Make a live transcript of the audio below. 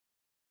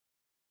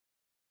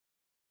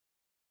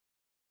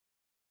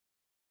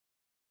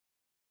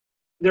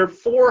there are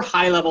four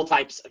high-level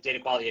types of data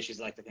quality issues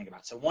I like to think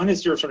about. So one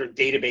is your sort of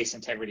database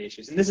integrity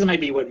issues. And this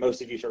might be what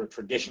most of you sort of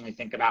traditionally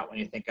think about when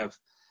you think of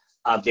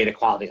data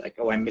quality, like,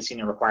 oh, I'm missing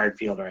a required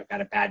field, or I've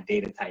got a bad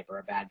data type, or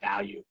a bad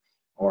value,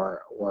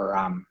 or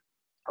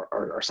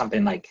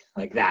something like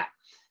that.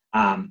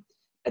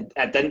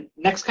 At the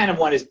next kind of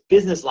one is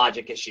business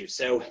logic issues.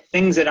 So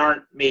things that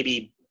aren't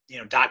maybe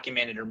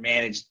documented or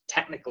managed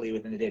technically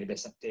within the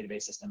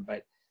database system,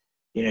 but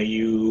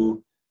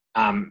you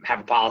have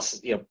a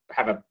policy,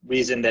 have a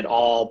reason that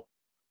all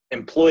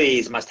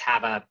employees must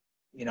have a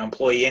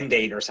employee end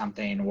date or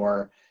something,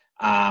 or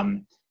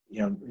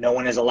no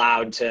one is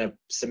allowed to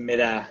submit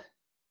a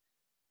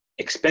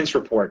expense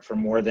report for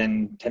more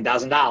than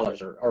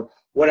 $10,000 or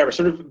whatever,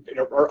 sort of,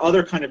 or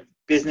other kind of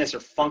business or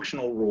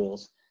functional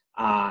rules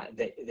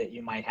that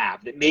you might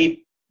have that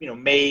may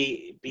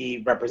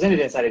be represented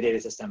inside a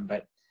data system,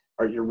 but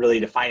you're really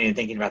defining and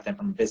thinking about them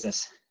from a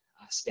business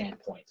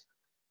standpoint.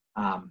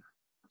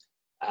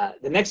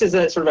 The next is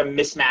a sort of a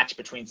mismatch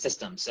between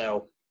systems.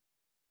 So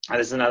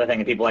this is another thing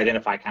that people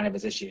identify kind of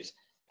as issues.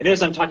 And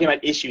notice I'm talking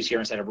about issues here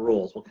instead of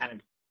rules. We'll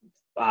kind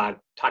of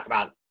talk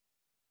about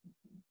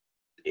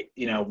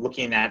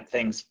looking at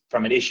things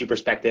from an issue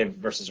perspective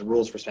versus a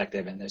rules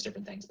perspective, and there's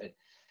different things. But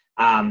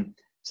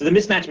so the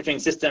mismatch between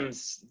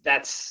systems,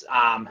 that's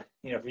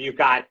if you've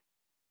got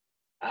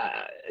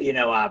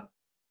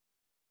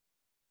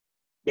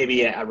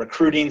maybe a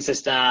recruiting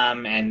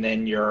system, and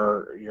then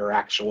your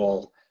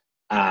actual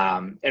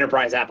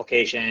enterprise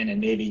application,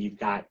 and maybe you've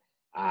got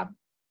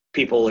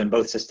people in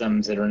both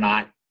systems that are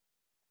not,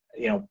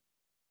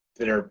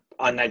 that are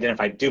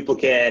unidentified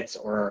duplicates,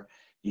 or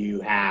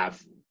you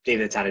have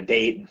data that's out of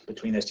date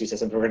between those two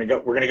systems. We're going to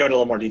go into a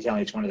little more detail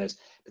on each one of those,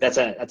 but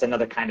that's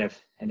another kind of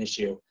an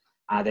issue.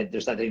 That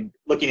there's nothing,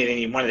 looking at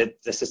any one of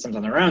the systems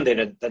on their own,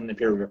 data doesn't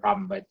appear to be a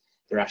problem, but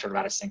they're actually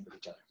out of sync with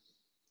each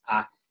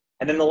other.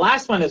 And then the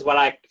last one is what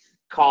I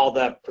call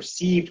the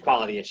perceived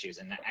quality issues.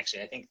 And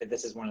actually, I think that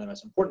this is one of the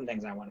most important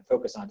things I want to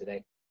focus on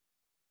today.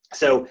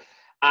 So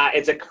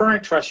it's a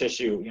current trust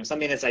issue,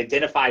 something that's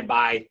identified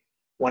by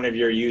one of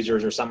your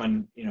users, or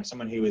someone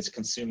who is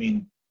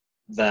consuming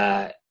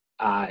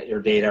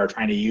your data, or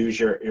trying to use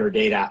your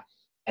data,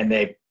 and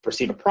they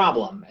perceive a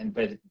problem,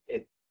 but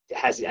it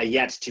has a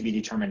yet to be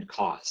determined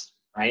cause,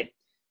 right?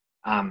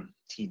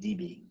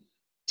 TDB,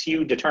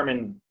 to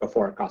determine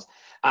before cause.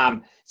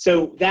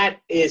 So that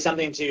is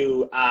something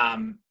to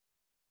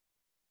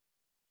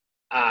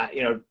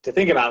to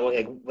think about,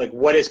 like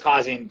what is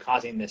causing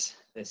this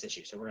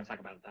issue. So we're going to talk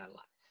about that a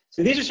lot.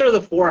 So these are sort of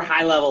the four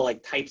high-level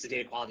types of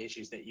data quality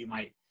issues that you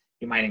might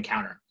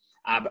encounter.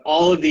 But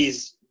all of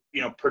these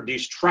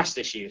produce trust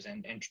issues,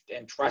 and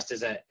trust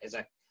is a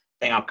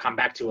thing I'll come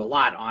back to a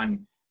lot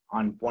on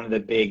one of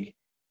the big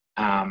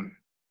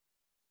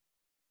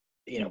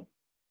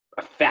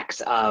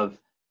effects of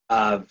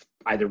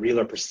either real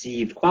or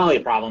perceived quality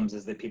problems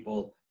is that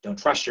people don't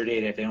trust your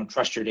data. If they don't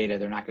trust your data,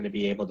 they're not going to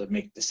be able to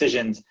make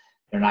decisions.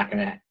 They're not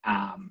going to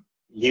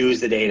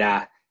use the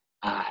data.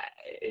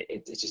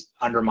 It just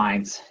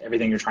undermines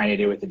everything you're trying to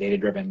do with the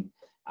data-driven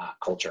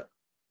culture.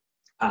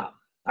 All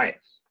right,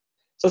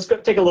 so let's go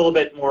take a little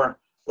bit more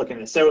look at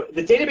this. So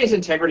the database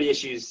integrity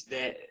issues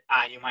that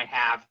you might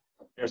have,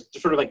 there's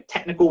sort of like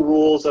technical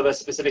rules of a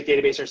specific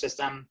database or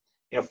system,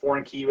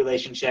 foreign key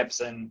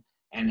relationships and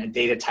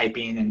data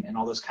typing and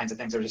all those kinds of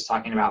things I was just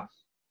talking about.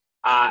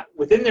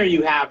 Within there,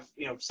 you have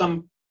you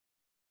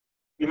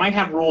might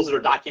have rules that are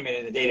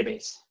documented in the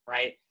database,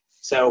 right?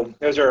 So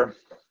those are,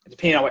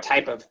 depending on what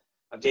type of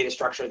data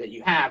structure that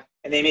you have,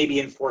 and they may be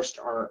enforced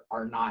or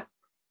not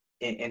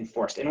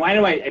enforced. And why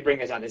do I bring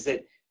this out is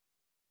that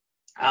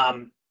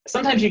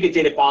sometimes you get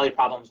data quality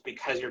problems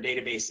because your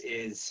database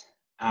is,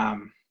 like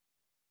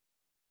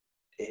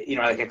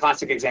a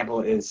classic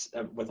example is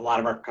with a lot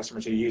of our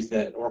customers who use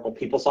the Oracle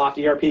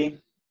PeopleSoft ERP,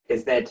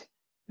 is that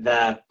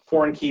the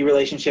foreign key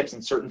relationships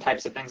and certain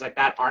types of things like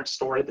that aren't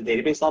stored at the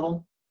database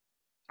level.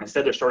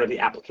 Instead, they're stored at the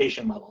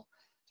application level.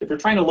 So if you're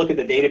trying to look at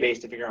the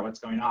database to figure out what's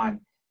going on,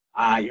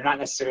 you're not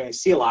necessarily going to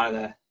see a lot of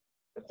the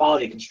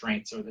quality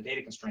constraints or the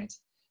data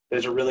constraints.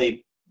 Those are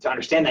really, to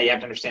understand that, you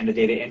have to understand the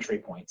data entry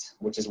points,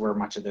 which is where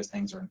much of those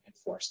things are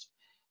enforced.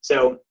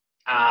 So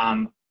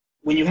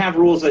when you have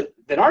rules that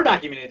are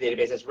documented in the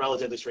database, it's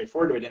relatively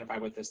straightforward to identify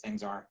what those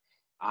things are.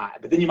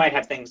 But then you might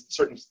have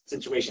certain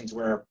situations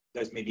where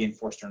those may be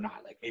enforced or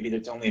not. Like maybe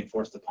it's only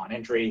enforced upon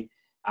entry.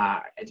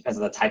 It depends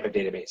on the type of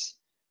database.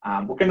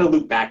 We're going to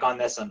loop back on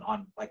this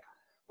on like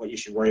what you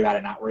should worry about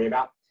and not worry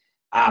about.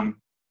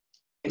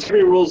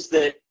 Integrity rules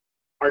that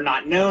are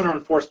not known or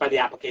enforced by the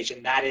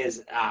application, that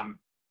is,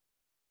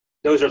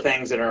 those are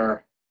things that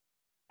are,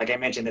 like I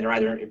mentioned, that are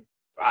either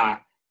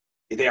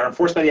they are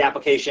enforced by the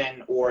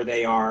application, or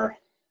they are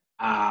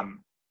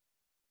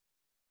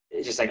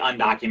just like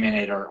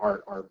undocumented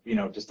or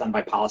just done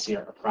by policy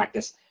or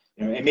practice.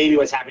 And maybe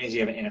what's happening is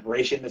you have an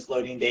integration that's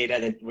loading data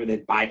that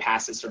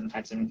bypasses certain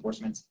types of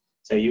enforcements.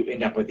 So you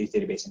end up with these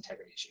database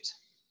integrity issues.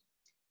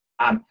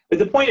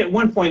 But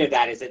one point of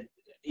that is that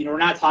we're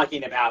not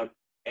talking about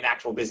an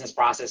actual business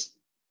process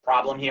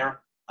problem here.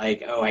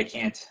 Like, oh, I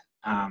can't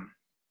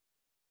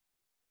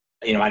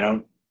you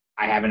know,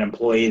 I have an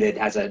employee that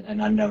has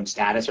an unknown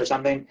status or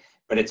something,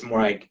 but it's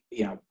more like,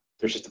 you know,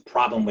 there's just a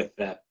problem with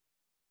the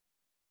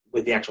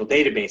actual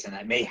database, and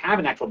that may have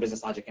an actual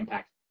business logic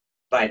impact,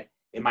 but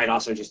it might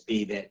also just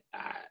be that,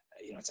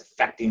 you know, it's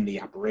affecting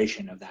the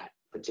operation of that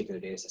particular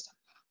data system.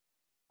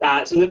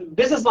 So the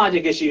business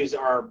logic issues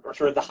are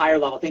sort of the higher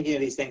level, thinking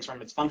of these things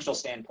from its functional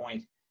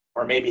standpoint,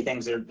 or maybe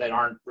things that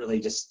aren't really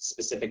just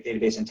specific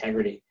database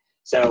integrity.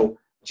 So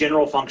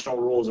general functional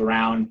rules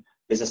around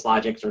business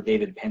logics or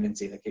data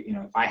dependency. Like, you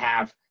know,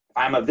 if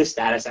I'm of this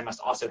status, I must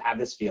also have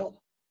this field.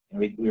 And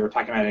we were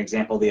talking about an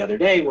example the other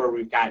day where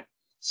we've got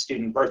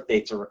student birth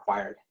dates are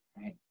required,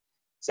 right?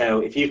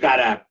 So if you've got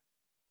a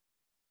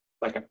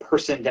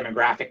person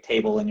demographic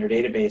table in your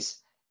database,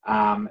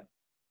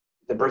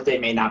 the birth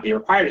date may not be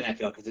required in that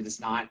field because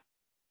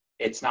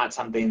it's not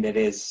something that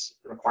is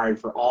required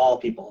for all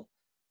people.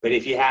 But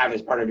if you have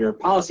as part of your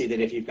policy that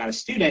if you've got a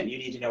student, you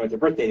need to know what their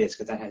birth date is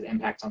because that has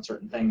impacts on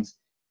certain things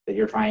that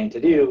you're trying to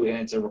do, and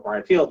it's a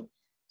required field.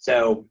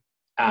 So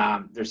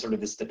there's sort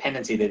of this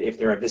dependency that if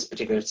they're of this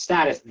particular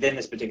status, then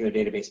this particular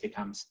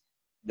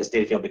this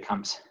data field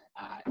becomes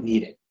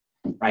needed,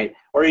 right?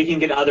 Or you can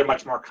get other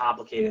much more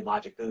complicated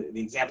logic.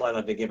 The example I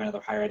love to give,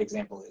 another higher ed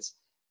example, is,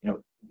 you know,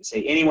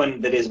 say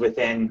anyone that is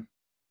within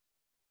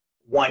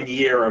 1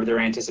 year of their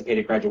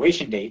anticipated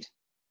graduation date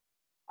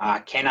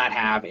cannot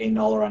have a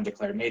null or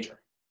undeclared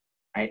major,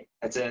 right?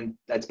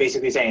 That's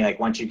basically saying, like,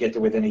 once you get to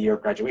within a year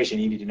of graduation,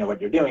 you need to know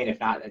what you're doing. If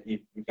not,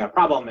 you've got a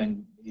problem,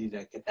 and you need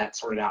to get that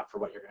sorted out for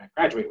what you're going to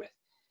graduate with.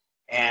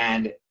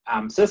 And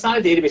so it's not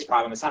a database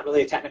problem. It's not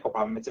really a technical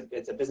problem.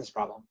 It's a business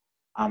problem.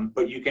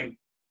 But you can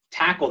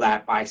tackle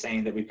that by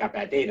saying that we've got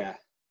bad data,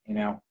 you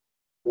know,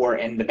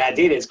 and the bad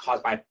data is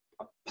caused by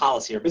a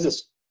policy or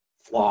business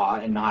flaw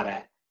and not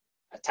a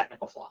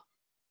technical flaw.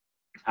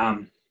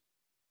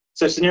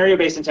 So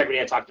scenario-based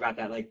integrity, I talked about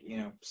that, like, you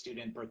know,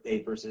 student birth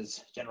date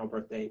versus general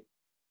birth date.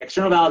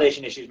 External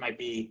validation issues might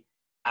be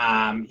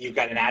you've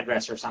got an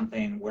address or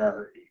something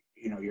where,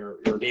 you know, your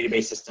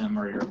database system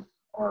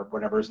or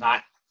whatever is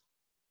not,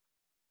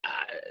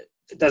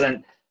 it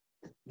doesn't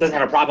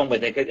have a problem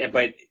with it,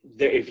 but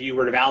if you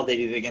were to validate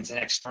it against an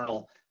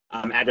external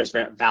address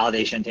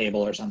validation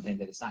table or something,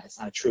 that it's not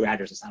a true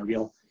address, it's not a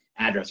real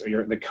address,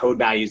 or the code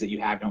values that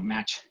you have don't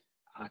match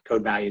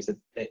code values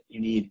that you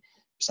need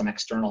for some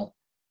external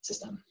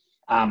system.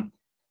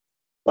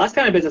 Last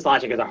kind of business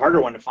logic is a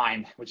harder one to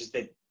find, which is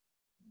that,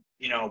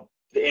 you know,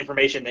 the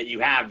information that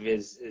you have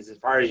is as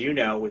far as you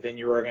know within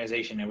your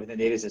organization and within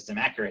the data system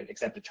accurate,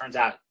 except it turns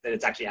out that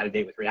it's actually out of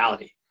date with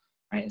reality,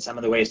 right? And some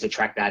of the ways to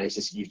track that is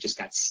just you've just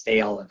got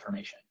stale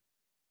information,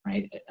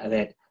 right?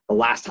 That the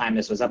last time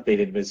this was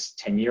updated was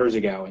 10 years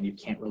ago, and you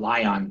can't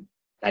rely on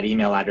that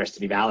email address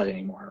to be valid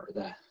anymore, or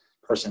the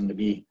person to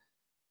be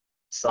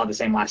still have the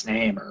same last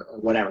name or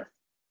whatever.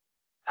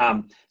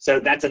 So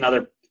that's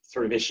another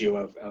sort of issue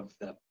of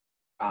the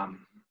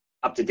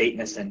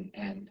up-to-dateness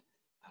and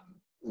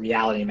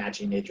reality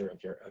matching nature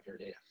of your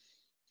data.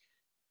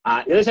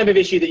 The other type of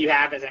issue that you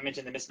have, as I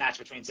mentioned, the mismatch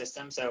between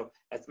systems. So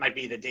that might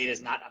be the data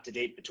is not up to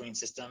date between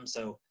systems.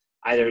 So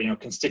either, you know,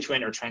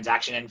 constituent or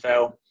transaction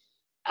info,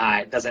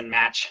 it doesn't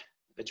match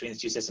between the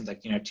two systems.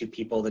 Like, you know, two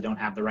people that don't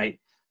have the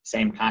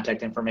same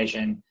contact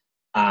information,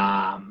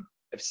 if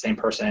it's the same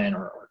person,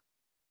 or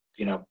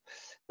you know,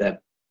 the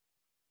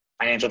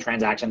financial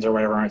transactions or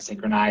whatever aren't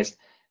synchronized,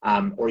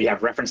 or you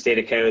have reference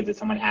data code that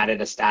someone added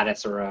a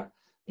status or a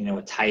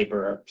type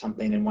or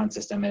something in one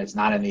system and it's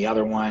not in the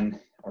other one,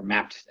 or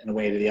mapped in a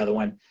way to the other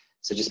one.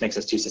 So it just makes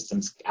those two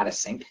systems out of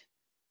sync.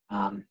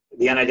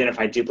 The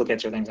unidentified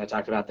duplicates are things I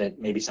talked about, that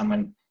maybe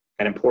someone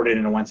got imported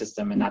into one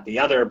system and not the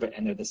other,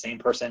 and they're the same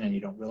person and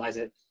you don't realize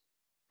it.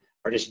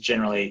 Or just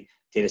generally,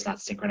 data's not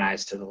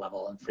synchronized to the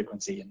level and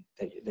frequency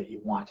that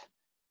you want.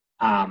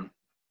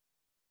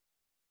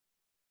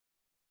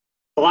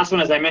 The last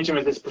one, as I mentioned,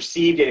 was this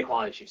perceived data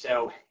quality issue.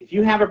 So if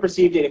you have a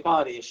perceived data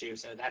quality issue,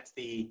 so that's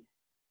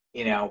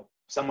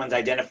someone's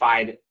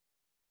identified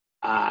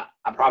a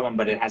problem,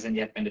 but it hasn't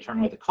yet been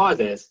determined what the cause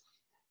is,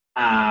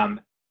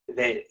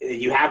 that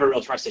you have a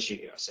real trust issue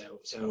here. So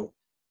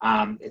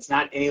it's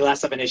not any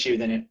less of an issue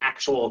than an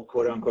actual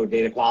quote unquote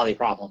data quality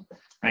problem,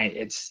 right?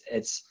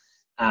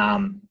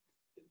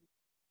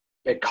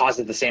 It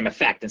causes the same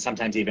effect and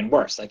sometimes even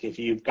worse. Like if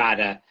you've got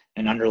an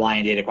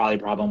underlying data quality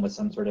problem with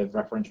some sort of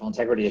referential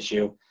integrity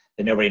issue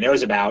that nobody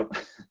knows about,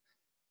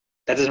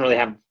 that doesn't really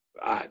have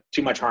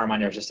too much harm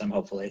on your system,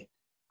 hopefully.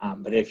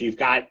 But if you've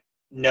got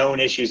known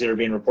issues that are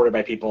being reported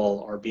by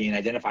people or being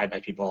identified by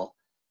people,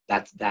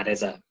 that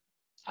is a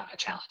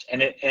challenge.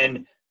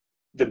 And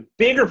the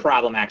bigger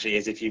problem actually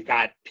is if you've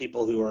got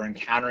people who are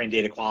encountering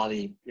data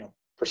quality,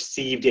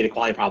 perceived data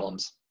quality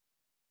problems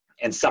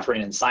and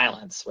suffering in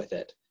silence with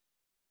it.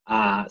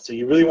 So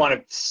you really want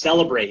to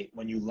celebrate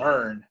when you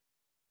learn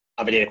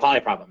of a data quality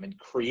problem and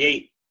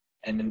create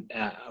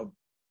a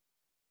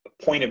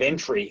point of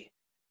entry,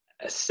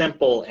 a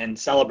simple and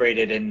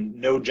celebrated and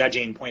no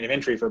judging point of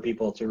entry for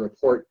people to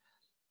report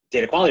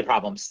data quality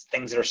problems,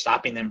 things that are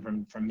stopping them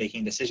from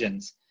making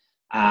decisions.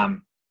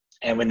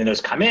 And when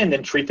those come in,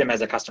 then treat them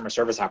as a customer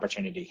service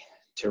opportunity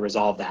to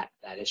resolve that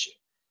issue.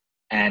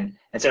 And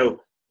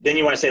so then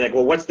you want to say, like,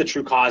 well, what's the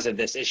true cause of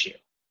this issue?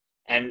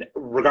 And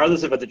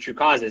regardless of what the true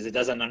cause is, it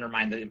doesn't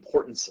undermine the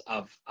importance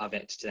of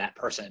it to that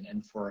person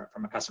and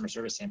from a customer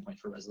service standpoint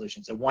for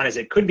resolution. So one is,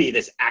 it could be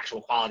this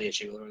actual quality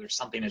issue, or there's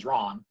something is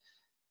wrong,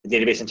 a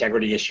database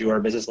integrity issue or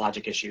a business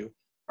logic issue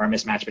or a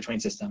mismatch between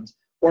systems.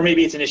 Or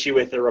maybe it's an issue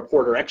with the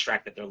report or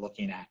extract that they're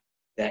looking at,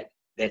 that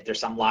there's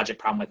some logic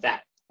problem with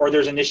that. Or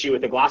there's an issue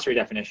with the glossary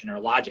definition or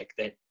logic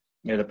that,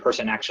 the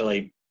person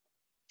actually,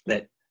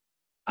 that,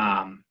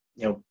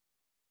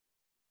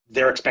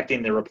 they're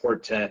expecting the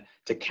report to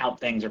count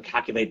things or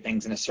calculate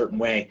things in a certain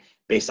way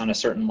based on a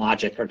certain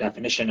logic or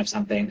definition of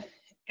something,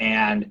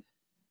 and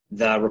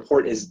the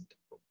report is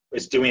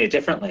doing it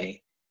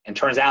differently, and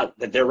turns out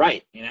that they're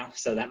right,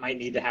 so that might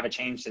need to have a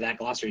change to that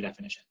glossary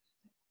definition.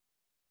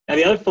 Now,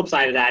 the other flip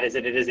side of that is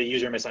that it is a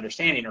user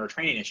misunderstanding or a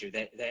training issue,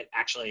 that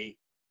actually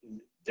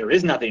there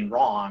is nothing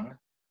wrong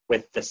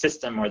with the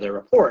system or the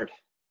report,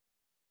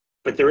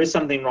 but there is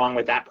something wrong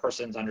with that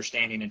person's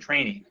understanding and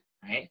training,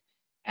 right?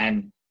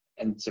 And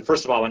so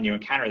first of all, when you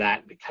encounter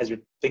that, because you're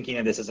thinking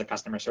of this as a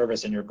customer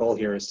service and your goal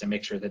here is to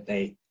make sure that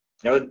they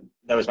know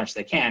as much as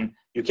they can,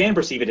 you can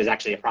perceive it as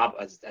actually a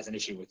problem, as an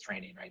issue with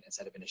training, right,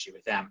 instead of an issue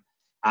with them.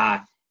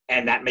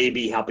 And that may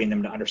be helping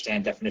them to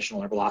understand definitional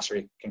or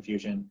glossary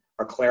confusion,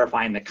 or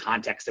clarifying the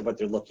context of what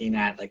they're looking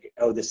at. Like,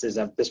 oh, this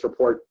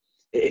report,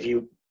 if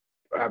you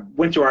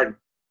went to our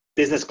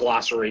business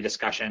glossary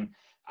discussion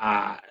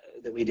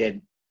that we did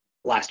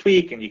last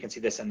week, and you can see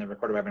this in the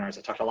recorded webinars,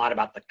 I talked a lot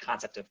about the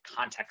concept of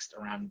context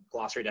around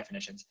glossary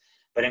definitions.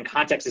 But in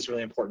context is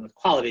really important with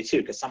quality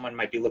too, because someone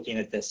might be looking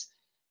at this,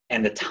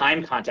 and the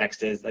time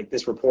context is like,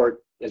 this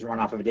report is run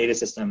off of a data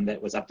system that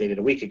was updated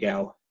a week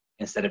ago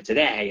instead of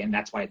today, and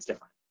that's why it's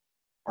different.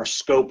 Or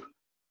scope,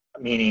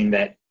 meaning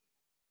that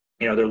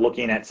they're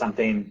looking at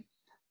something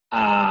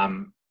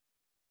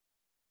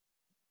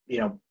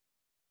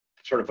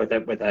sort of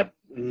with a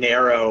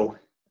narrow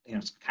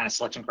kind of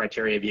selection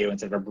criteria view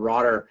instead of a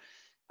broader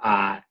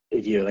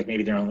view, like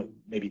maybe they're only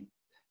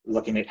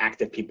looking at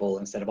active people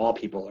instead of all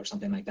people or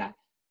something like that.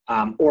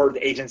 Or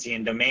the agency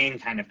and domain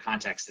kind of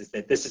context is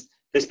that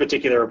this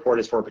particular report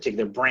is for a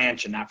particular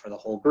branch and not for the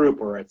whole group,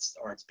 or it's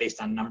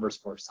based on numbers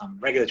for some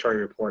regulatory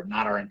report,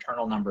 not our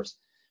internal numbers,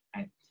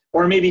 right?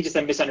 Or maybe just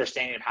a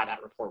misunderstanding of how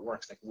that report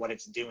works, like what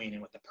it's doing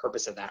and what the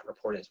purpose of that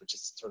report is, which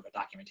is sort of a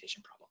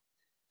documentation problem.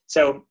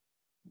 So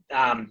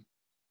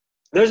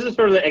those are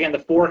sort of, again, the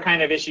four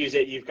kind of issues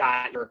that you've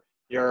got: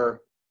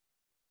 your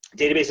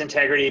database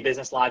integrity,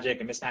 business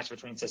logic, and mismatch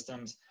between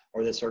systems,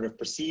 or this sort of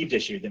perceived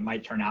issue that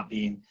might turn out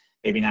being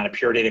maybe not a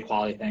pure data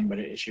quality thing, but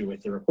an issue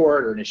with the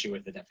report, or an issue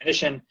with the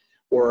definition,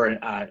 or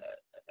a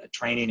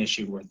training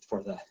issue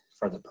for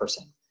the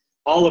person.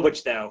 All of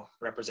which, though,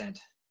 represent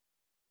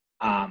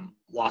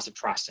loss of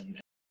trust and